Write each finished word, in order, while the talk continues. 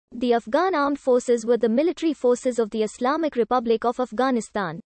The Afghan armed forces were the military forces of the Islamic Republic of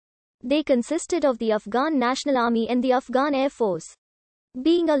Afghanistan. They consisted of the Afghan National Army and the Afghan Air Force.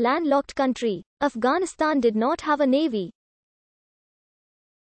 Being a landlocked country, Afghanistan did not have a navy.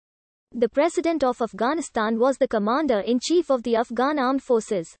 The President of Afghanistan was the Commander-in-Chief of the Afghan Armed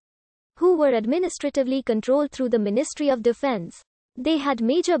Forces, who were administratively controlled through the Ministry of Defense. They had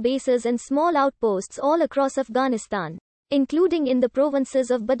major bases and small outposts all across Afghanistan, including in the provinces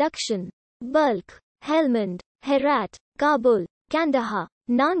of Badakhshan, Balkh, Helmand, Herat, Kabul, Kandahar,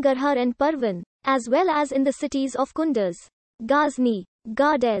 Nangarhar and Parvan, as well as in the cities of Kunduz, Ghazni,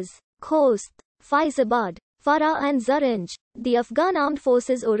 Gardez, Khost, Faizabad, Farah and Zaranj. The Afghan armed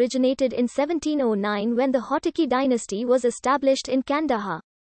forces originated in 1709 when the Hotoki dynasty was established in Kandahar,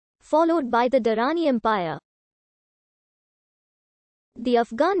 followed by the Durrani Empire. The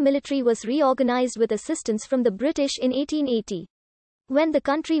Afghan military was reorganized with assistance from the British in 1880. When the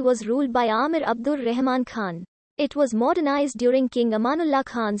country was ruled by Amir Abdur Rahman Khan, it was modernized during King Amanullah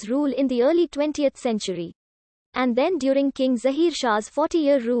Khan's rule in the early 20th century, and then during King Zahir Shah's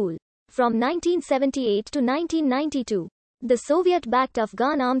 40-year rule, from 1978 to 1992. The Soviet-backed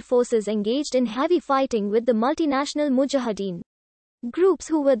Afghan armed forces engaged in heavy fighting with the multinational Mujahideen groups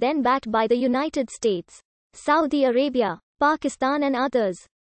who were then backed by the United States, Saudi Arabia, Pakistan and others.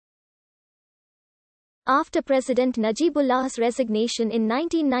 After President Najibullah's resignation in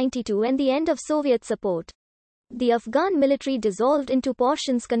 1992 and the end of Soviet support, the Afghan military dissolved into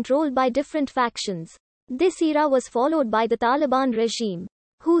portions controlled by different factions. This era was followed by the Taliban regime,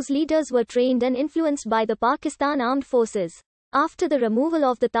 whose leaders were trained and influenced by the Pakistan Armed Forces. After the removal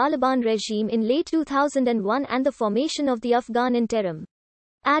of the Taliban regime in late 2001 and the formation of the Afghan Interim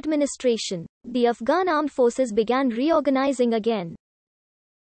Administration, the Afghan armed forces began reorganizing again.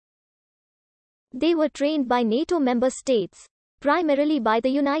 They were trained by NATO member states, primarily by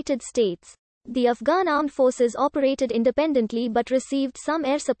the United States. The Afghan armed forces operated independently but received some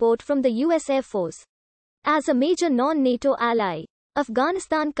air support from the US Air Force. As a major non-NATO ally,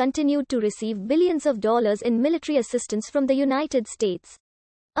 Afghanistan continued to receive billions of dollars in military assistance from the United States,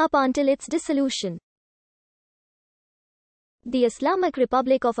 up until its dissolution. The Islamic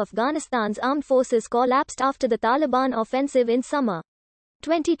Republic of Afghanistan's armed forces collapsed after the Taliban offensive in summer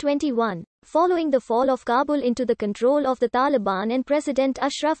 2021, following the fall of Kabul into the control of the Taliban and President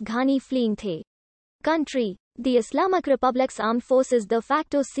Ashraf Ghani fleeing the country. The Islamic Republic's armed forces de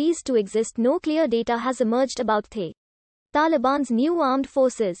facto ceased to exist. No clear data has emerged about the Taliban's new armed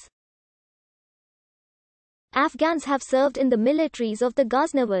forces. Afghans have served in the militaries of the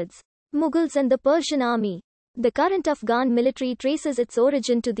Ghaznavids, Mughals and the Persian army. The current Afghan military traces its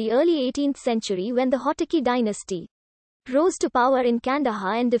origin to the early 18th century when the Hotoki dynasty rose to power in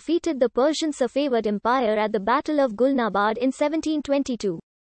Kandahar and defeated the Persian Safavid Empire at the Battle of Gulnabad in 1722.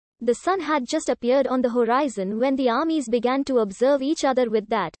 The sun had just appeared on the horizon when the armies began to observe each other with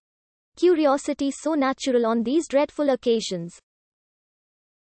that curiosity so natural on these dreadful occasions.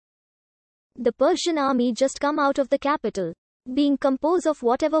 The Persian army just come out of the capital, being composed of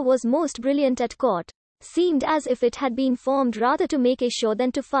whatever was most brilliant at court, seemed as if it had been formed rather to make a show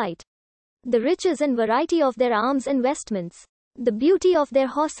than to fight. The riches and variety of their arms and vestments, the beauty of their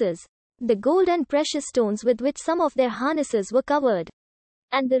horses, the gold and precious stones with which some of their harnesses were covered,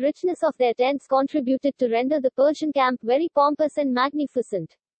 and the richness of their tents contributed to render the Persian camp very pompous and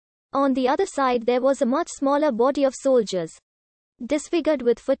magnificent. On the other side there was a much smaller body of soldiers, disfigured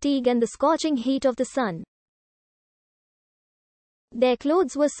with fatigue and the scorching heat of the sun. Their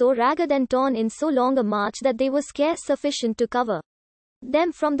clothes were so ragged and torn in so long a march that they were scarce sufficient to cover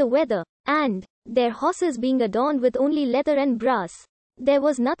them from the weather, and, their horses being adorned with only leather and brass, there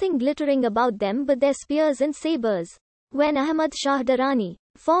was nothing glittering about them but their spears and sabers. When Ahmad Shah Durrani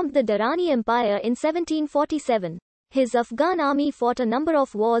formed the Durrani Empire in 1747, his Afghan army fought a number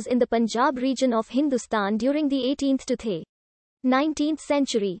of wars in the Punjab region of Hindustan during the 18th to the 19th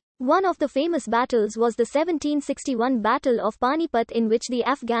century. One of the famous battles was the 1761 Battle of Panipat, in which the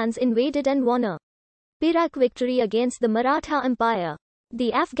Afghans invaded and won a Pyrrhic victory against the Maratha Empire.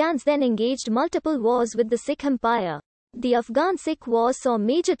 The Afghans then engaged multiple wars with the Sikh Empire. The Afghan-Sikh War saw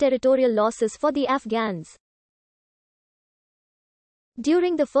major territorial losses for the Afghans.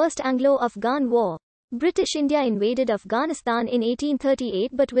 During the First Anglo-Afghan War, British India invaded Afghanistan in 1838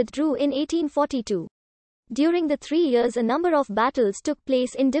 but withdrew in 1842. During the 3 years a number of battles took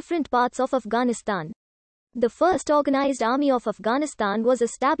place in different parts of Afghanistan. The first organized army of Afghanistan was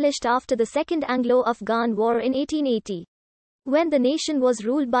established after the Second Anglo-Afghan War in 1880, when the nation was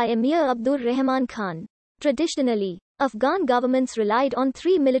ruled by Emir Abdur Rahman Khan. Traditionally, Afghan governments relied on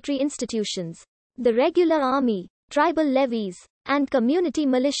three military institutions: the regular army, tribal levies, and community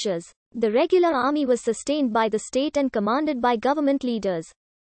militias. The regular army was sustained by the state and commanded by government leaders.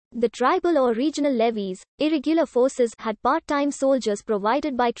 The tribal or regional levies, irregular forces, had part-time soldiers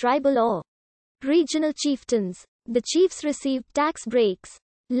provided by tribal or regional chieftains. The chiefs received tax breaks,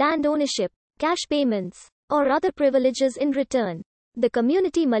 land ownership, cash payments, or other privileges in return. The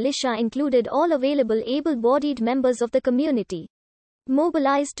community militia included all available able-bodied members of the community,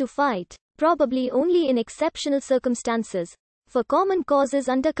 mobilized to fight, probably only in exceptional circumstances, for common causes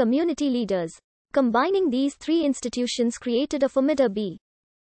under community leaders. Combining these three institutions created a formidable